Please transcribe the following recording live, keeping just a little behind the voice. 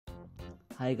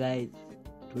Hi guys,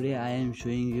 today I am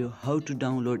showing you how to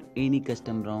download any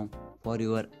custom ROM for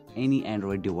your any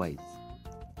Android device,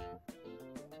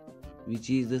 which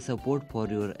is the support for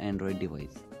your Android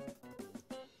device.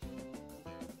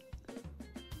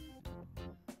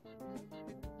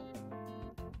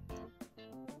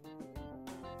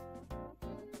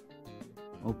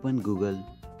 Open Google,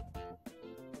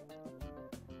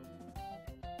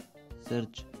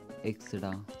 search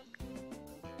Xda.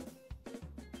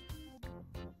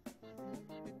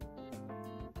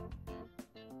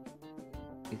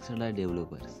 Xda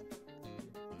Developers,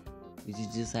 which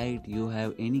is the site you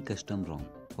have any custom ROM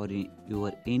for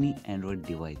your any Android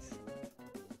device.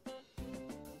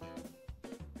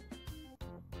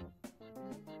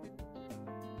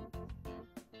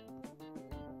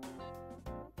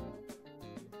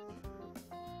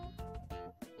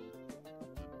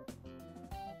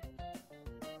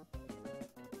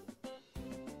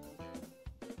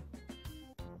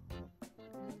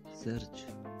 Search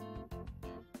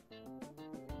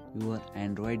your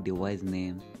Android device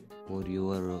name or you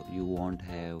won't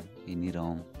have any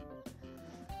ROM.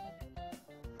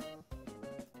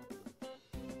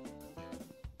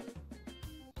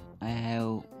 I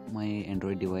have my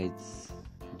Android device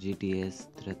GTS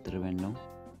 391.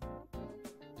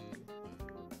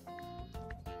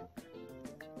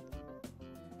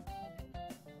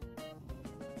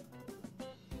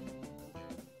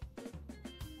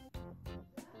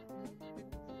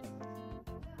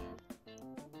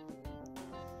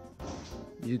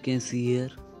 You can see here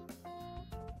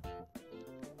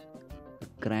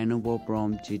CryoPop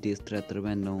ROM GTS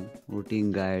 391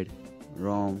 routing guide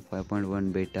ROM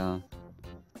 5.1 beta.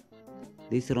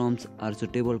 These ROMs are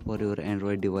suitable for your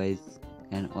Android device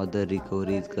and other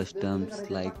recoveries customs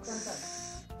like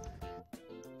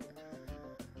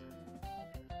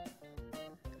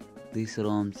these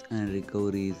ROMs and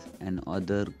recoveries and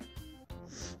other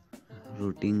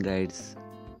routing guides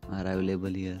are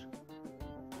available here.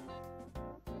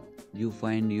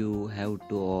 You have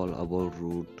to all about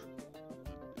root,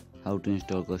 how to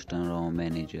install custom ROM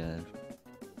manager,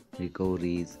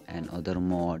 recoveries and other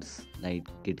mods like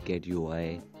KitKat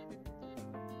UI.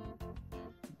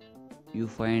 You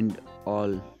find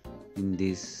all in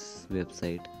this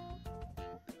website.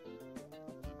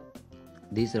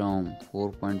 This ROM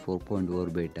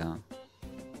 4.4.4 beta,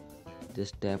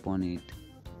 just tap on it.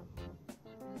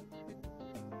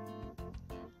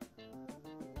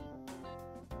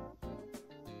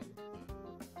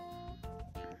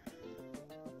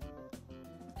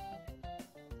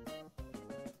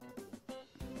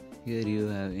 Here you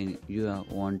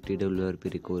want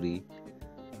TWRP recovery,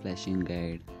 flashing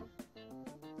guide.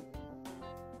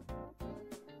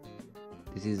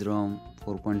 This is ROM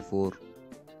 4.4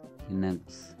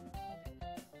 Linux.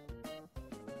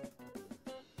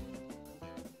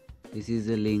 This is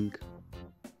the link.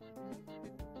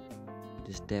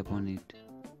 Just tap on it.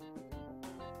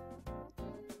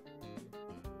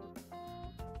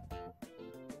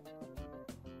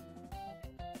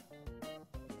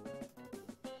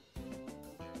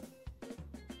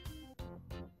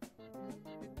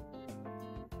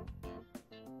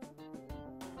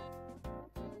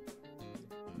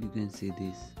 You can see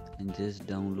this and just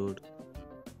download.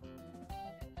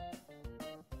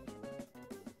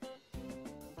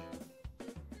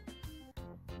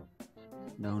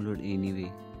 Download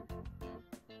anyway.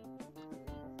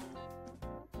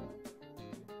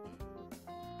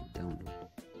 Download.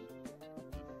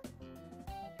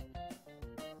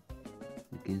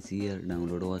 You can see here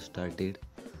download was started.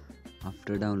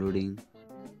 After downloading,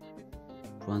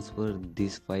 transfer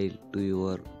this file to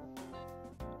your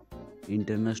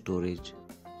internal storage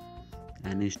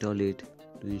and install it.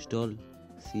 To install,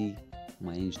 see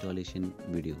my installation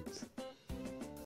videos.